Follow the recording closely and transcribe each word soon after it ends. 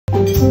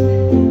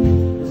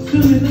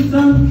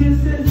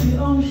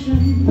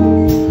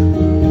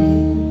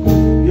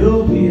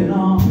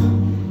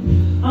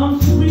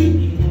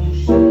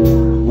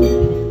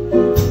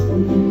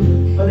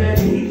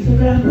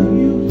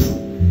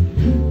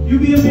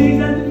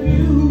gaze at the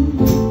view.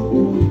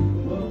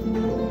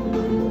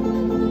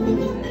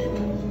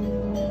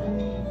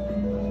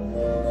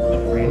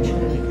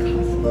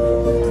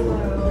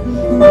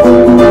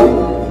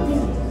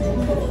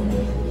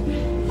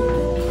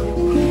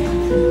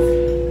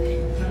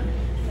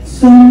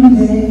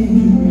 Someday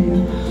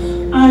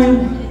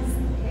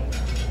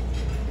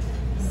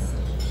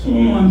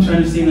I'm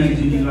trying to sing like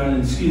Judy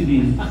Garland, excuse me.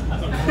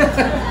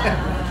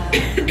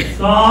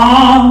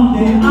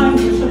 Someday I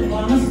wish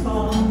upon a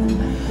star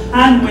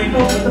and wake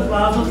up with the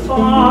clouds are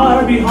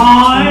far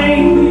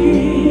behind me.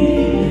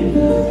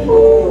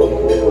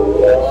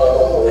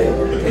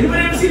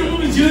 Anybody ever seen the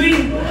movie Judy?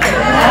 Oh,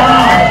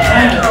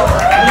 man.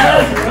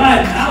 That's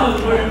right. I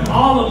was wearing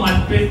all of my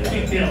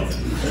pigtails.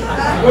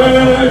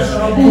 Where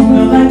troubles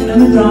smell like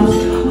lemon drops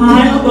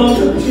high above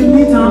the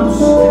chimney tops.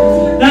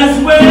 That's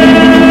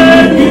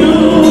where you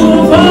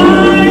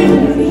find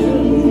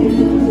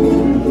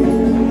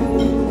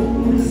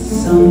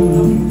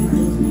some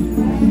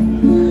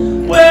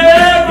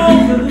where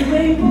over the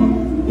rainbow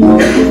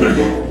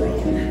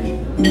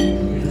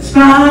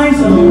skies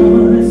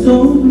are so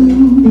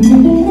blue,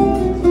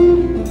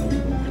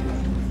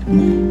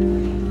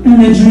 and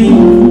a dream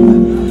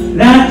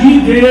that you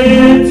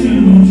dare to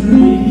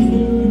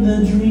dream, the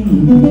dream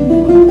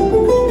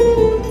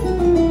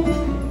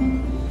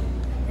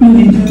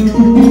really do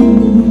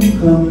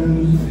come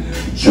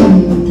true.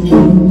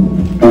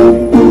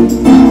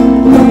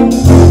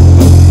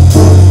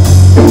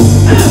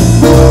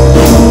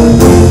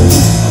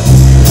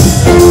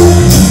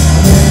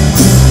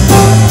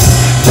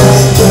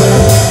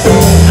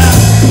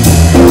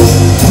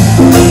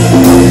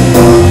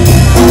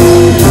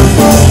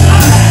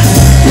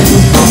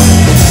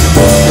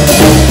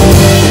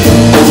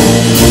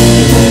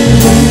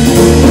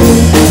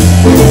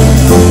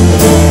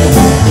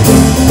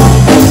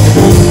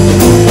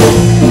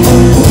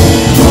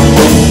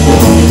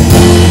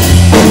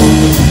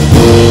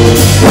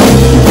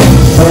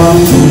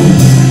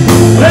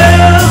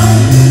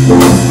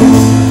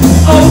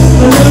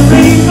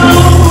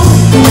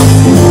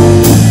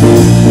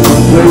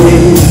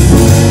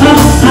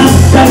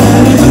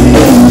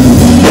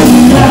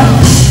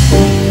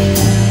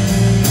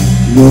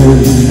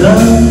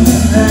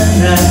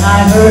 That I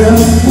heard of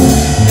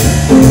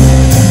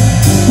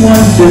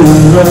once in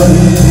love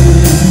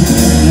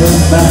your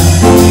back.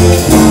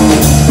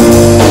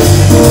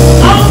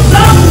 Oh,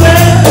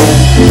 somewhere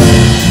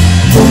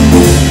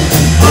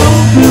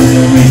over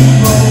the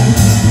rainbow,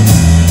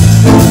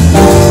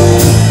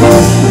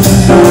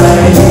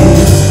 side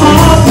of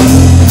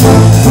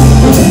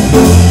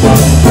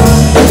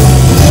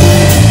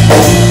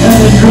and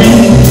a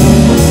dream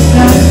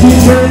that you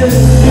just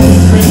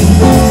dream.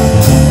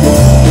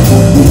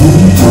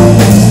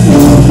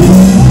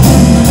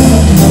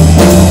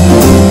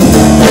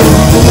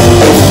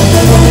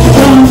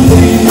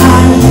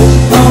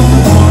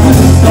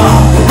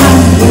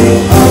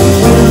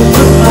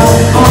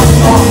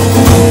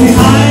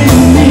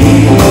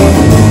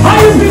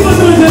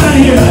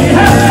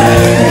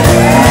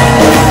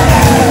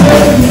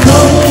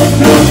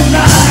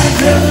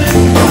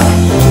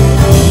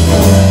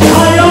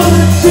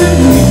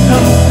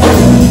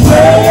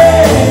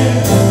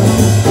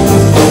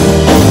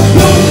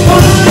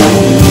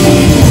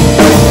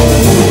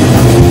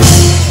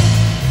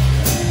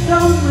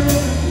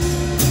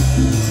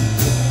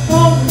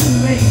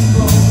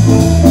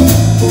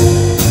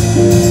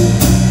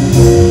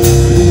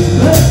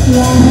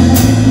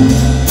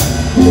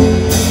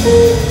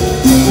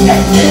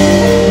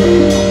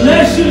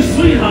 Bless you,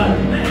 sweetheart.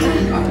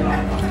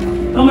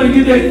 I'm gonna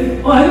get that.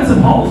 Oh, I got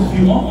some balls if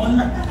you want one.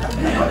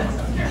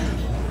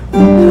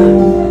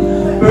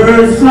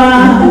 Birds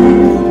fly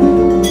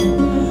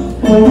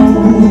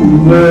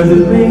over the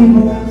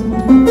rainbow,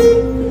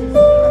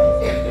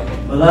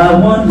 but I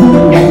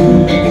wonder,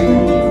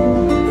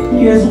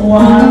 guess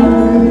why?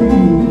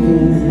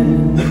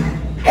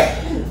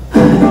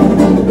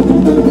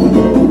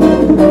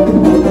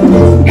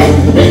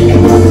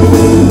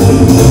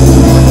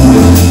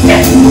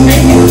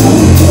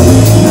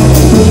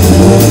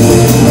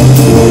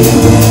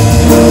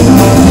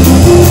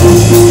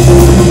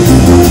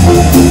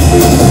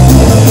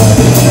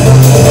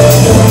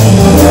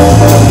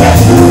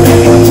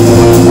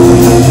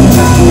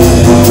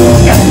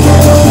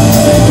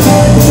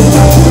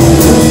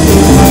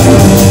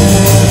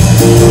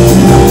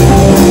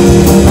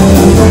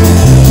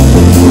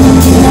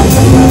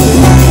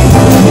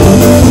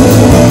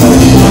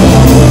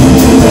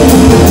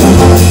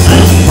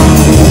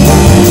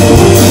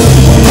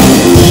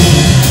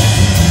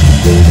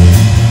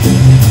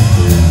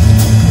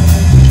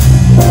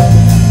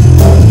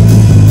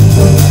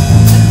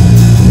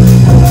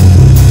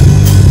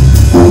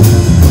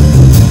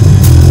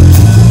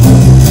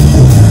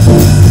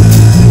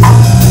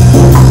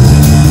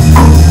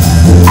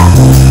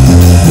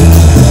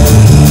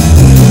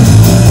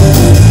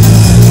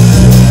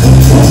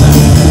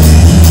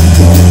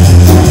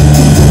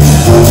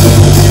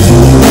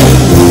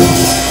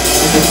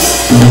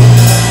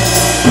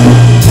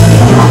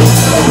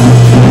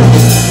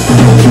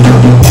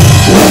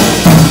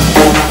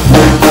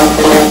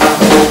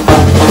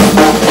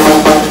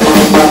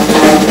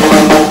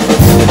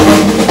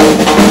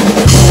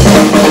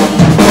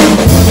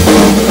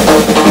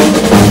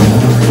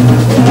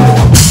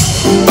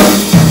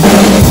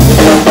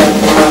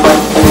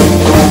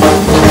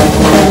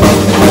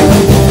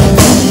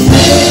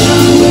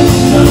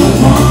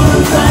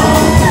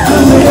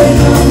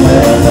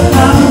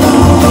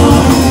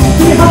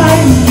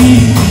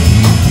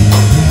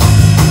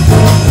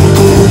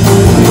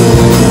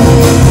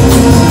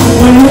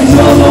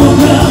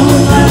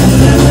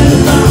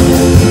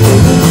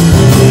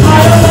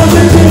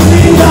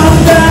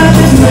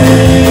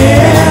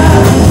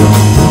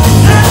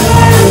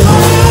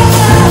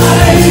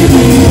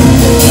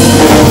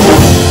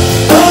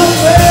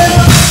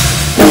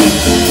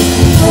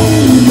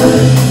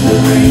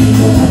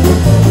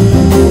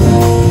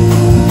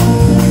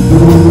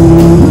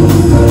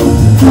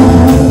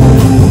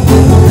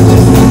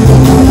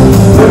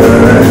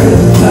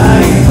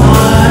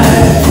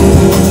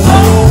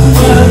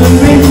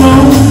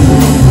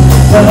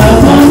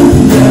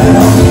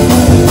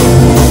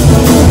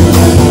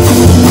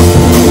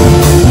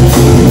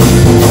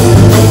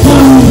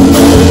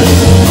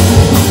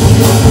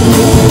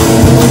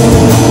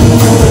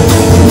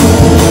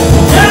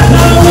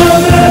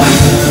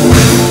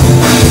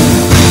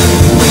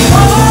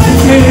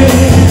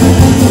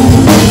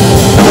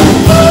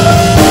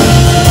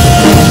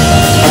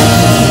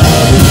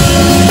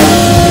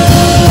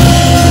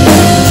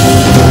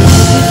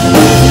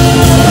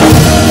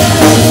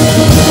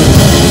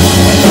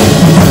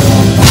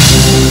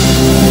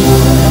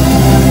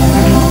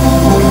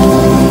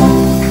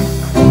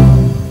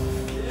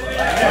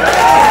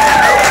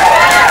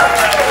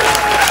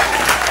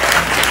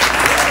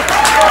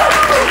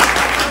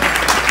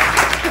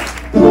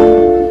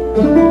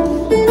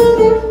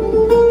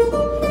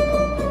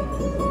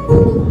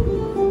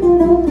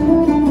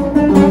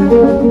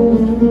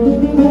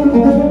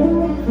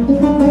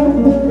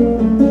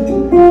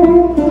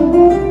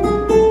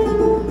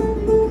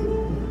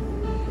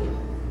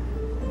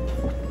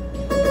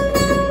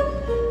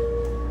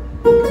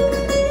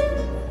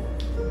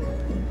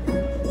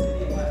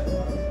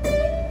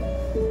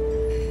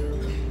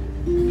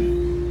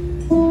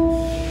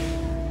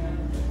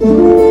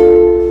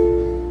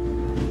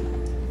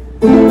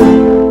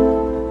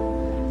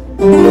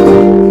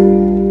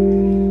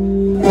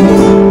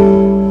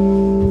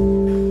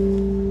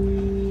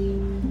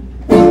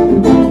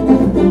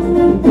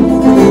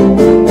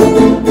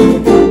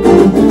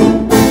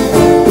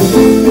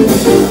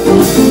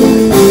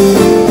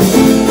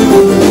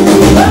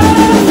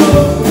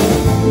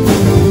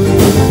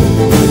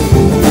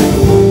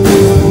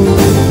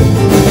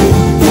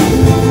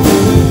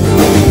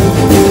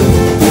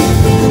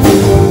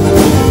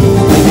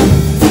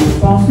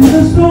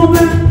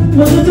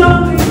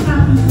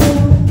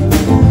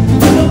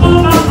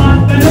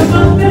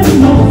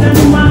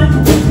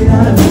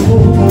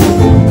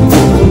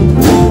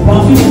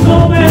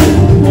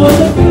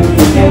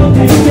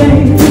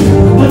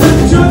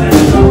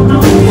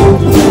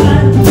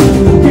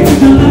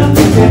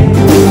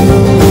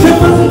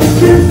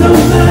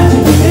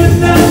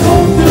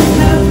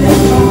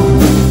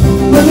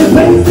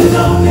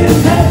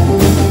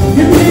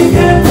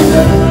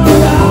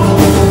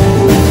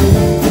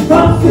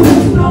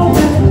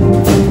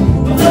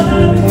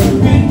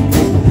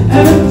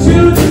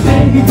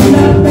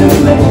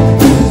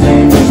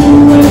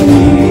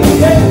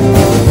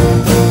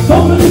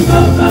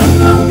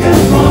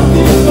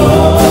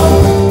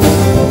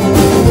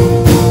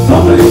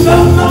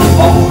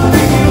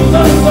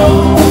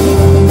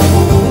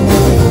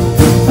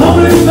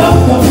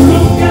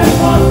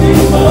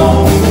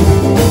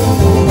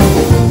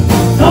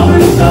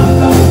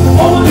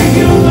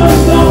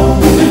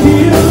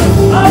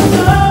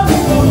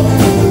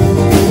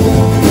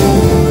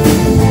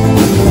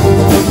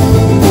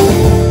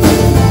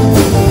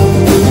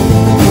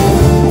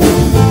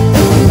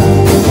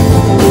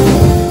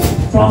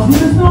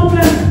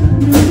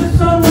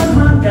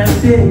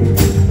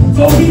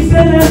 So he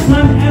said, let's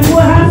run and we'll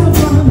have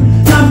some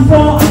fun. Not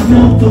before I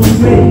melt the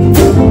way.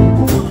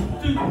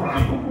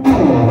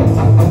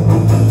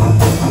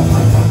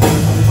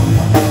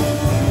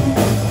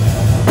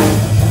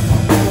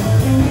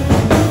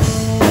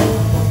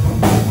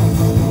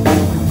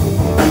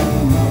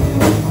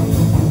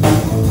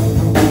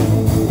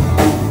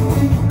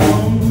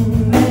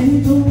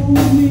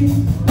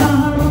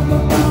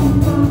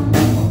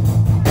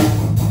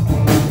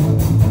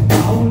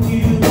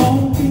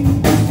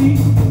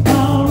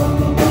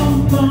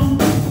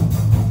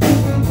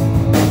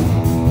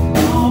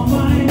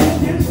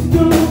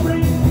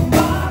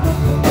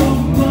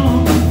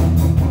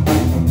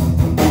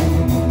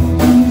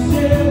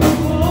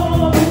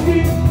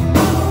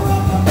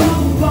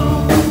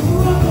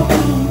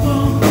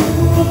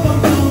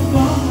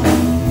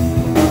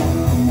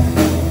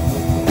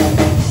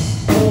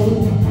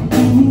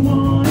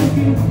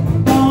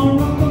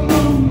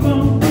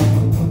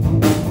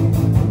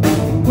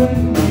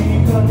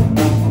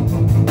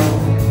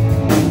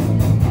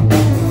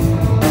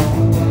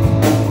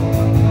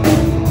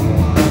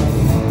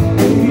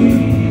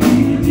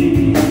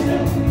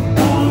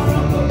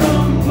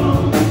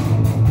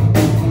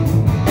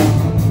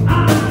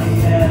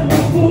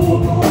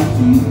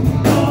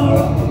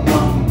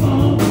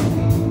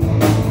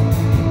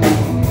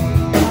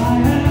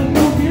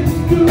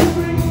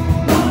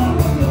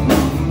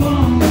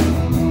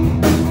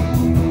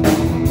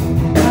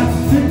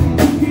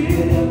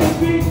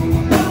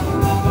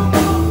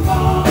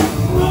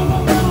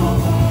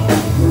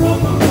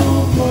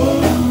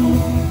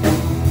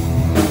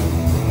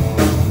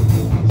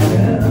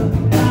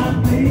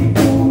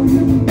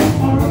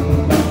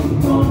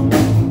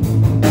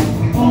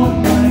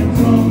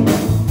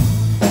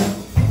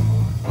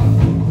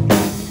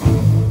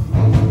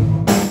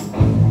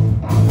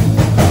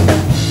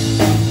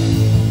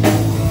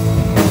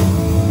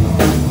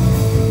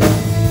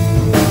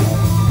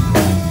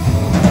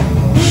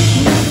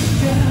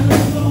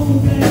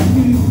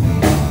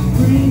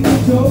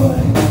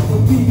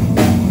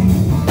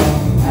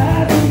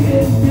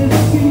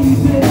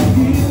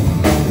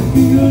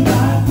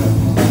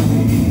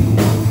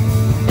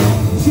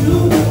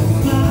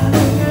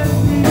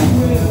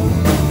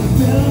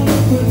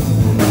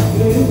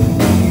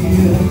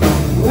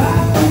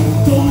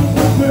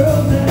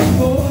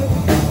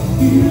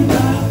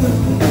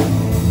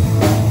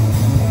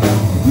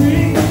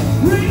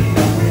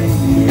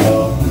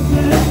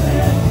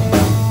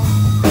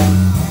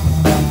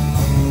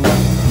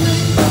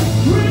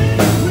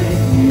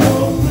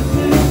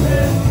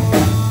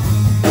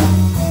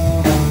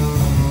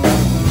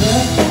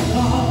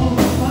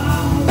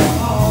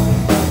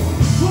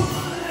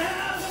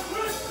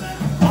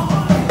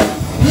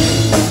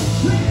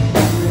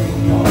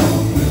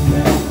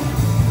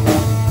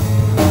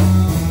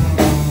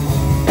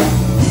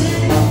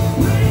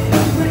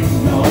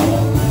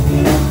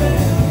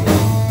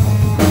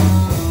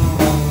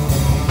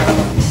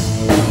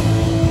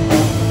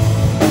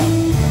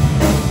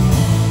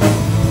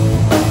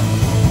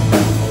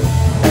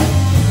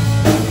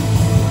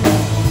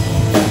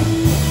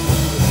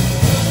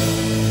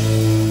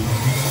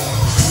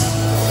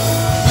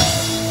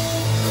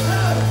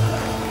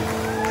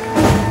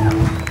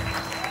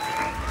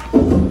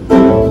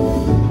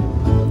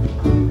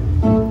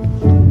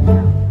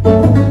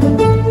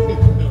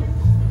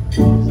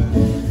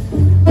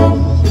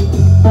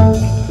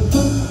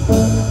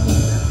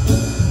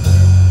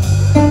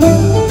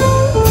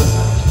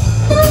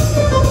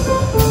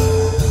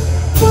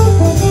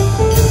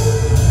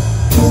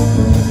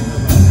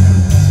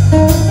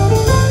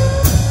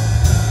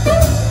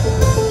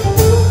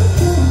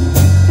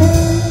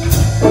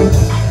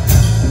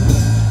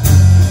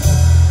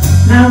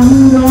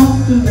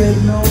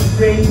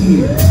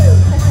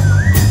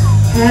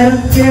 Had a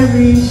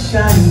very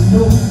shiny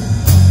nose,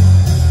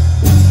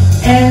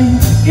 and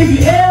if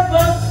you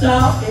ever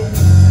saw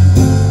it,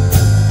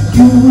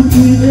 would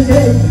even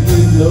let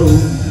you know.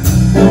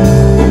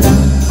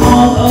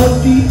 All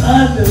of the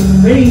other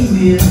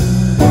reindeer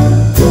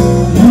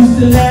used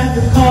to laugh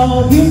to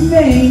call his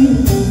name.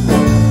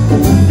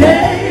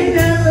 They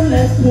never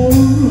let poor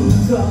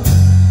Rudolph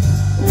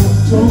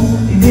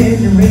thrown in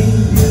any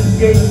reindeer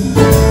game.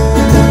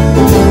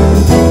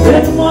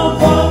 There's one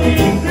for me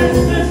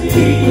Christmas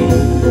Eve,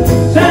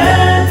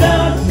 Santa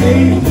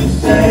came to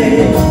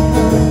say,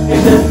 he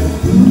said,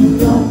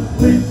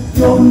 Rudolph, with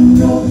your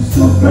nose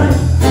so bright,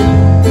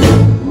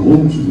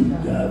 won't you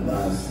guide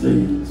my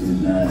sleigh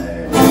tonight?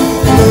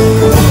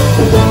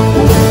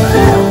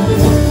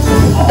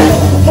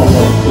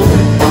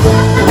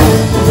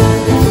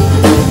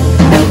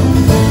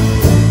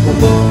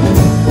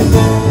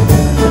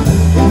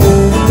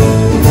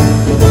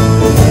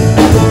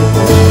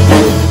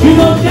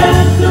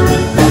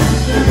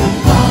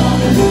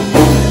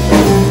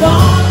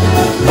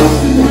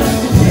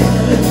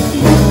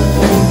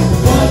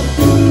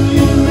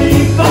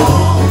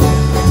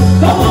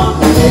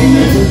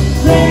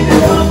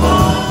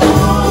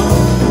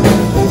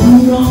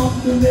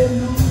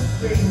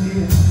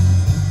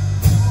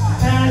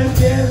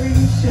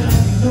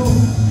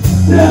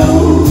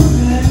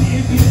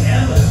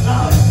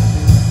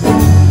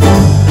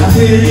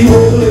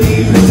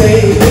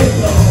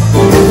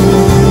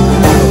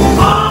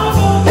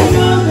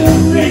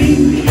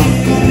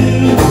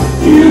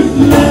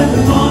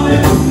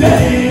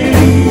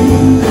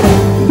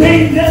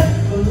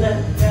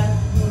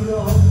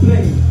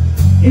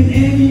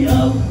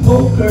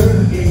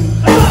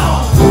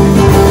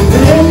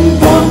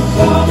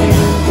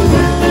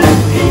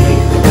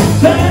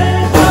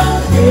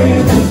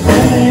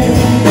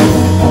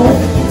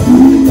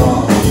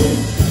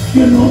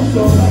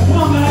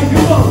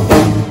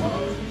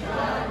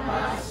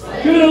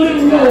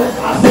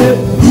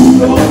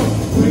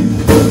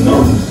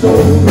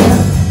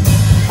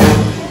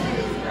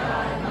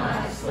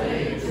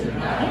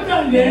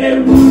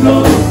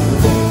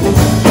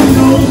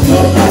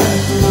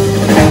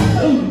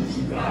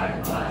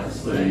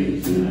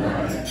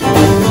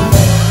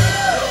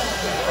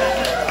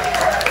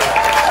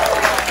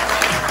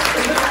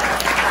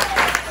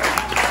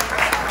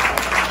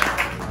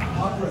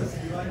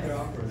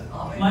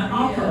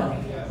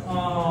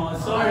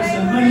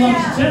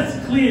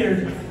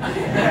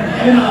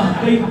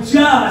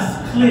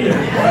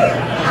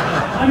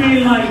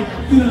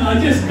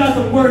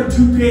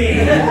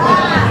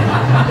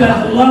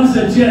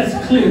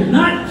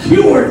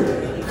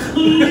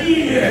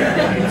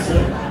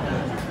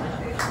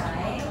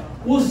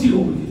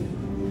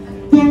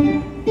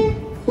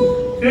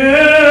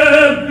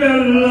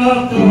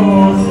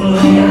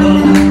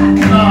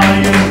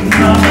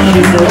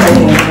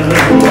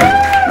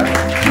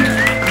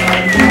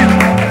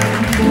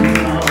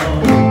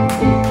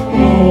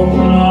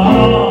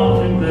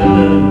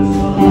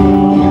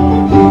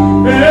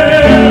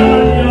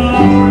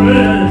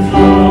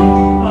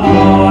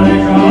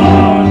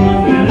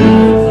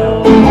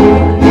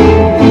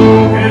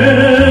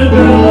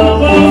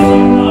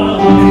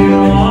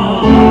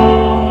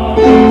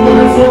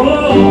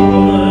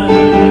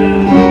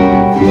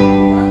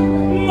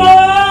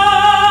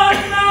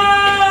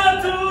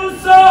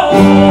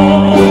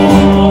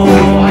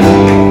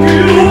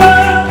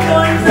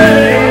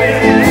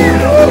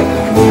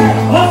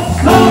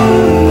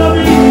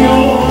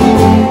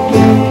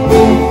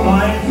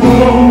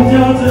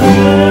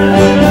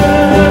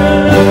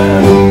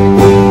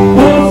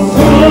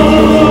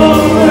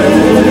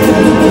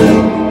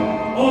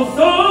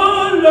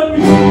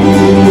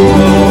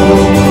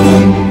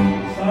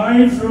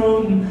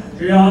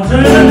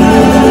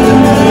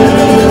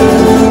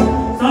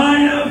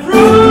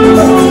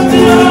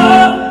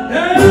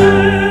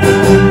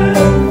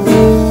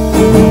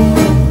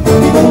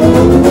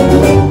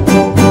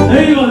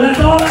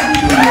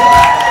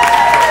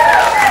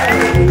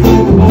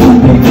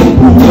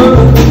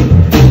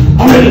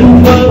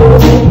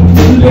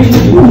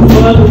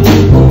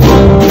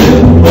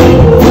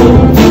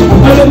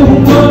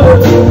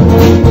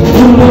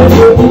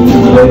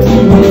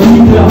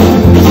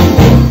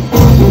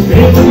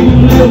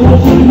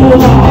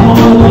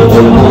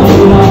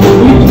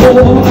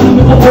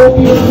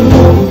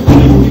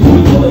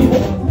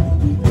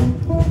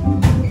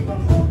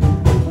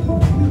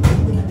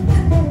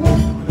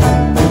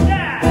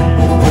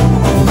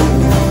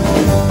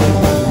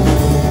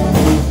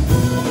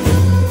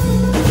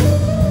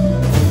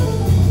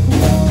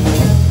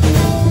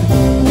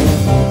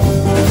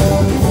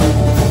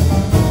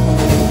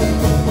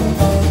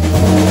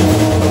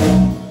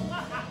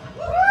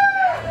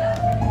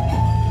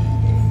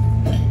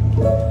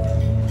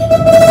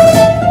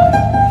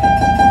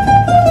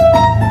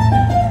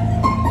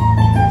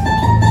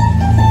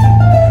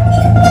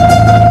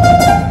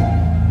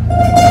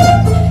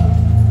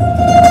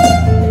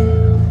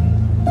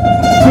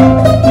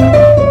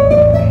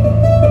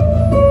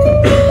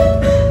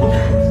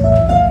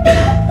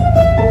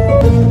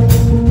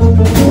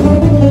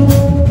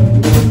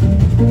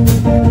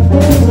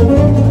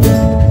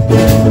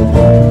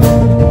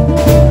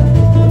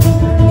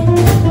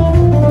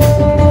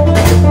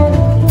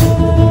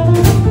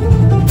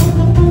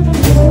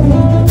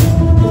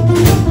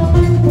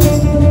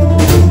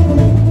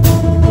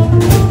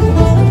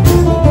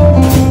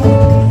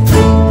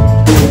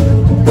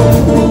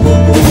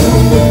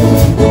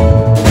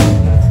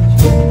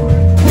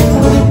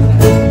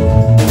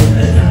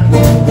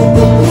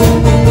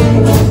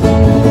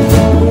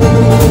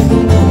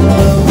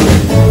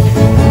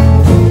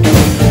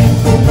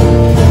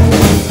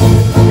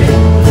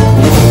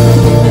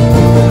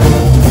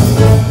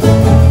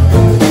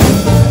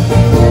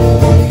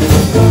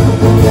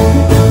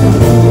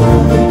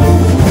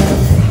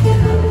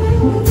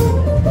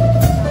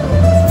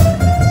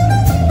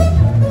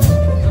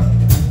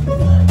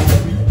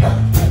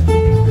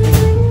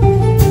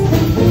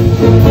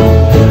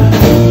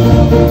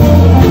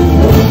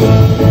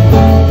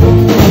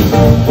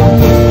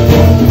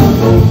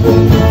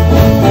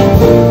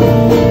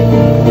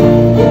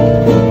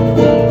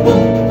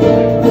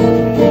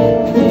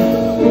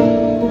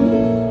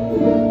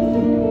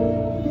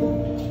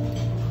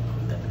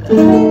 It's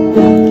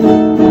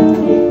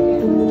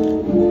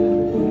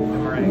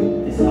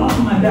off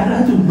of my back. I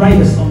had to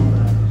write a song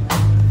about it.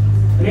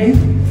 Okay?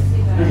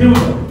 Now here we go.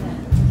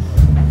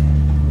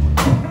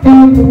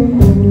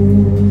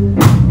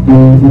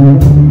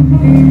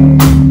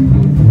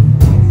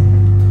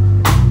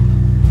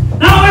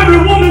 Now every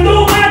woman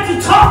don't like to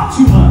talk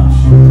too much.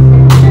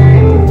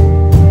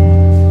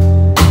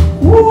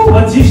 Ooh,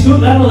 but she sure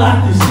got a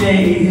lot to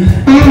say.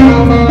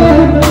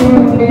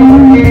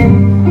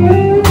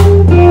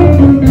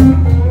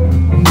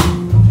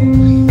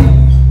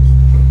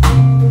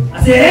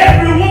 I say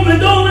every woman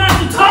don't like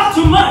to talk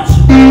too much.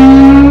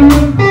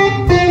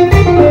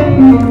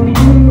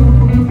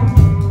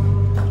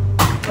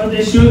 But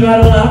they sure got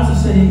a lot to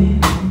say.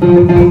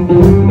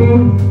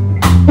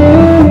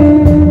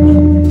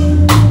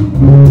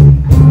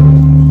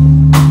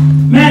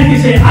 Man can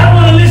say, I don't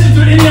want to listen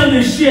to any of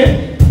this shit.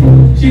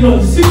 She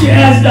goes, sit your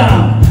ass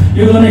down.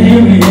 You're gonna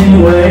hear me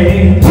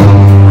anyway. Come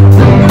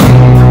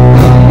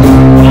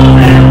on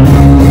now.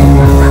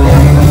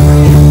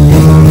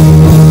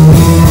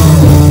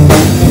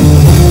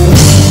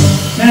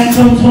 Man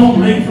comes home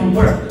late from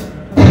work.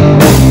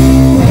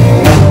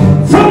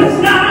 From his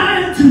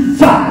 9 to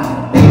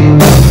 5.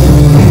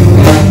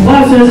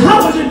 Wife says, how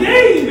was your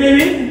day,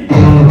 baby?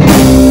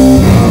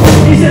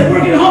 He said,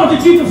 working hard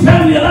to keep the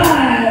family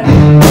alive.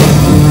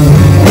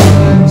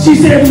 She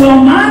said,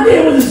 well, my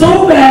day was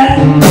so bad.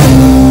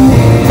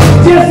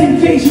 Just in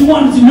case you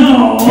wanted to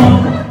know,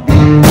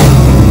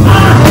 I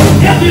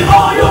emptied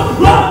all your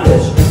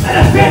rubbish and I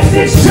fed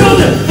 6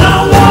 children.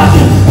 I'm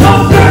washing no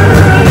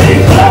dirty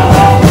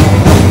clothes.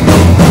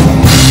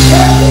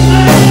 Every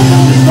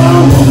man is a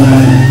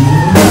woman.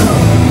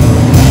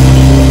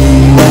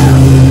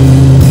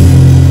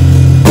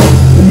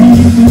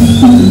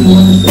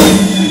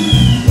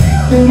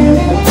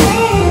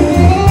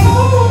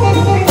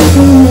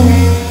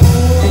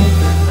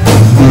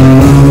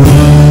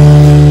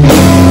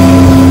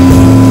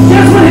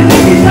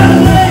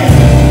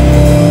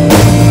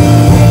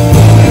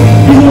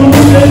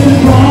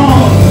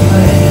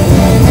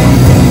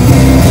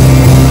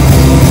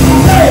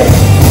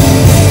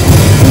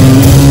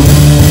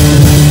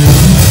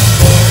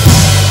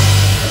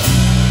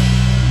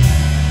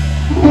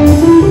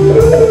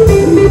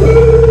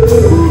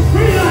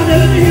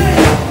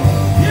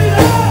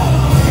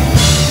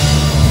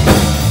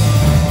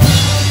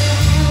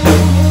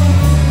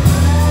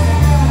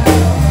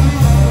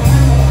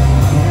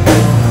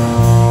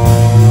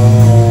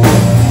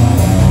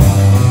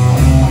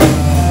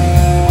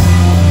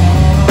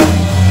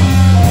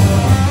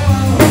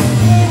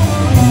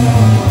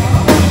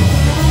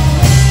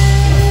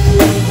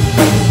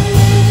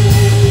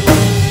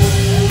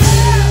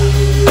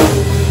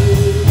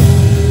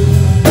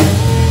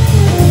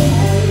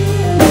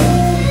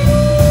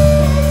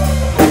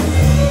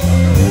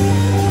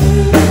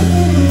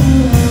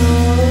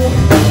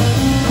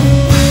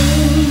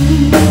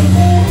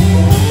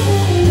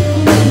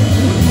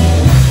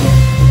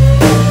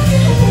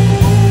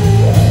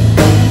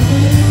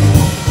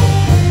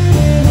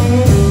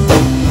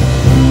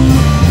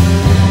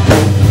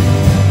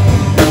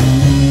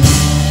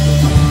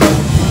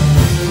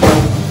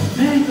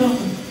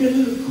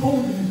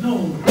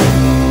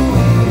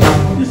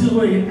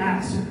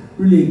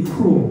 Really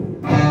cruel.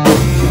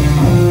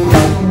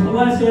 The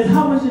wife says,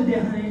 how was your day,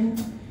 honey?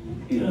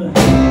 This is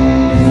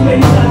where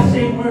you got the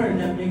same word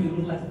that make you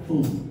look like a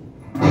fool.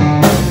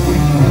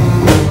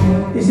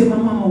 They said my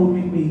mama would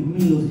make me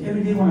meals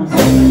every day when I'm sick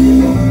like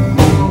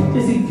this,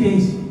 just in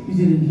case you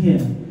didn't hear.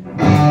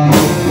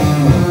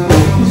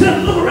 You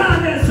said, look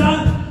around there,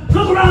 son.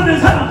 Look around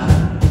this house.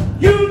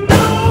 You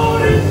know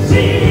that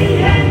she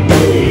ain't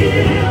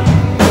here.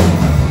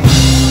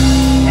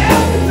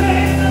 Every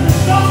man on the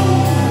stone.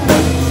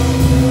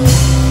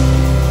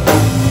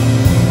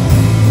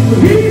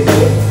 He's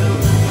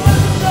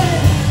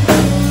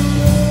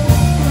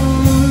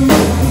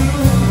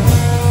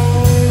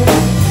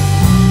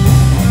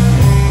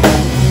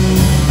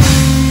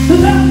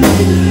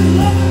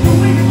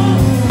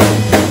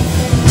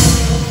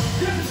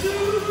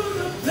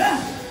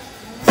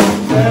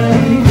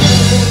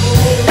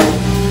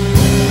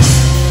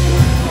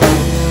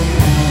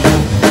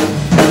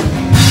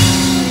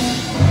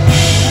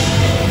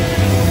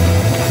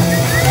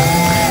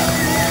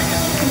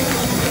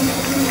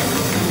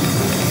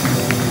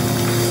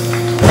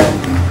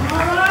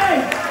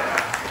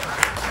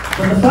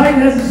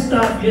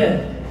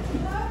yet.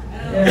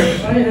 Yeah, the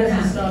fight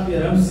hasn't stopped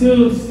yet. I'm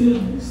still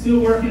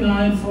working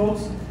on it,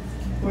 folks.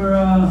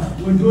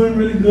 We're doing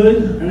really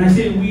good, and I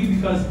say we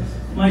because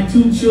my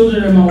 2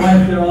 children and my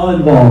wife, they're all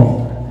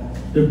involved.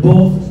 They're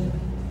both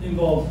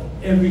involved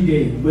every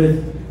day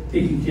with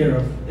taking care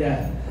of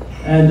that.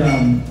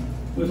 And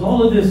with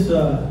all of this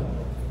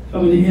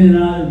coming in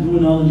and out and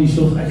doing all of these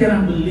shows, I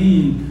cannot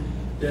believe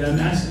that I'm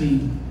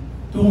actually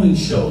doing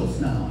shows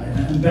now.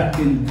 I'm back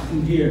in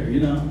here,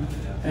 you know,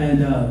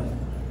 and.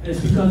 It's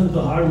because of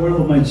the hard work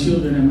of my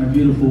children and my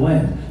beautiful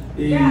wife.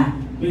 They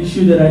make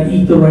sure that I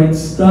eat the right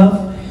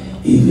stuff,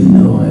 even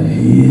though I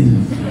hate it.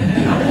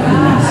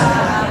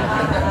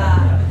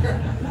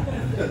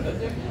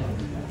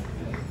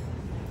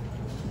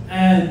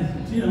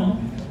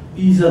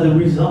 these are the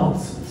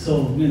results.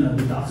 So, you know,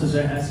 the doctors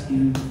are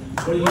asking,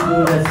 what are you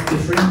doing that's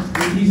different?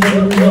 And these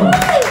are the results.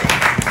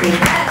 So,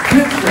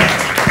 next step.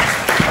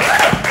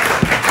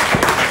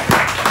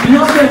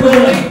 Next step,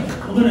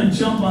 we're going to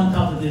jump on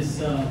top of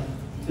this,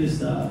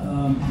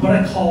 what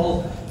I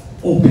call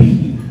OP.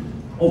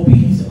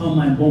 OPs on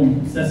my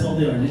bones. That's all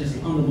they are. They're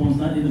just on the bones,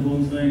 not in the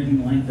bones or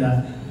anything like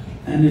that.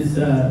 And it's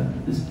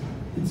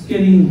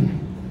getting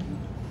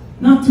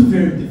not too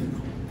very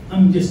difficult.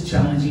 I'm just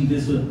challenging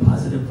this with a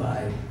positive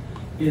vibe,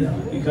 you know,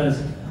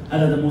 because I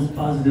got the most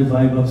positive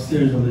vibe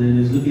upstairs over there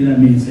is looking at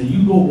me and saying,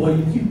 "You go, boy,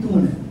 you keep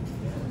doing it."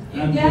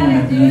 And I'm doing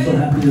it, and I'm so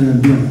happy that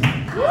I'm doing it.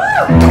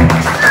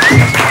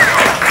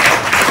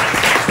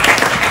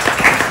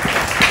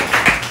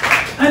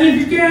 And if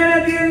you can,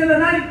 at the end of the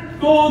night,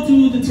 go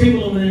to the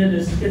table over there,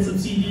 just get some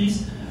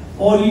CDs,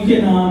 or you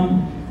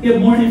can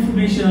get more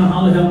information on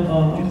how to help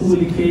Uncle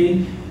Willi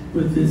K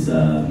with his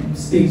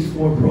Stage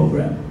 4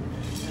 program.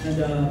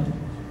 And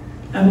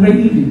have a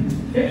great evening.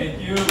 Okay?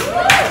 Thank you.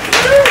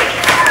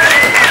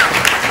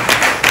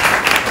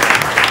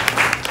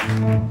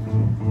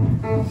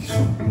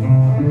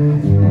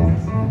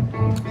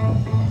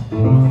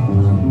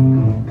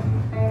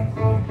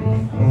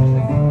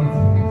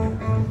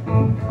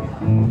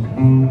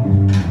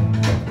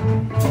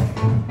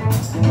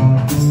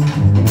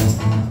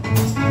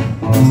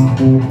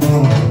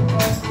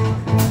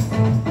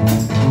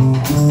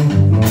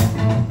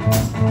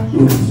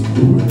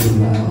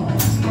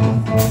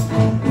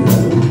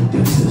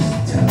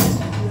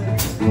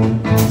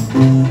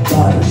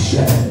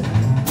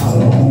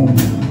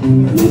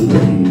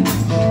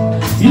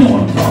 You know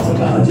what I'm talking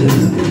about,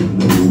 just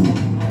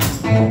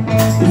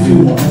if you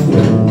want to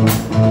go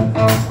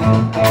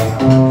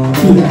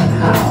to that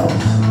house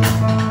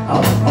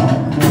out on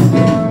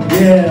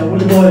yeah, what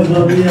the boys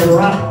love to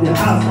rock the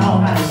house all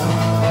night.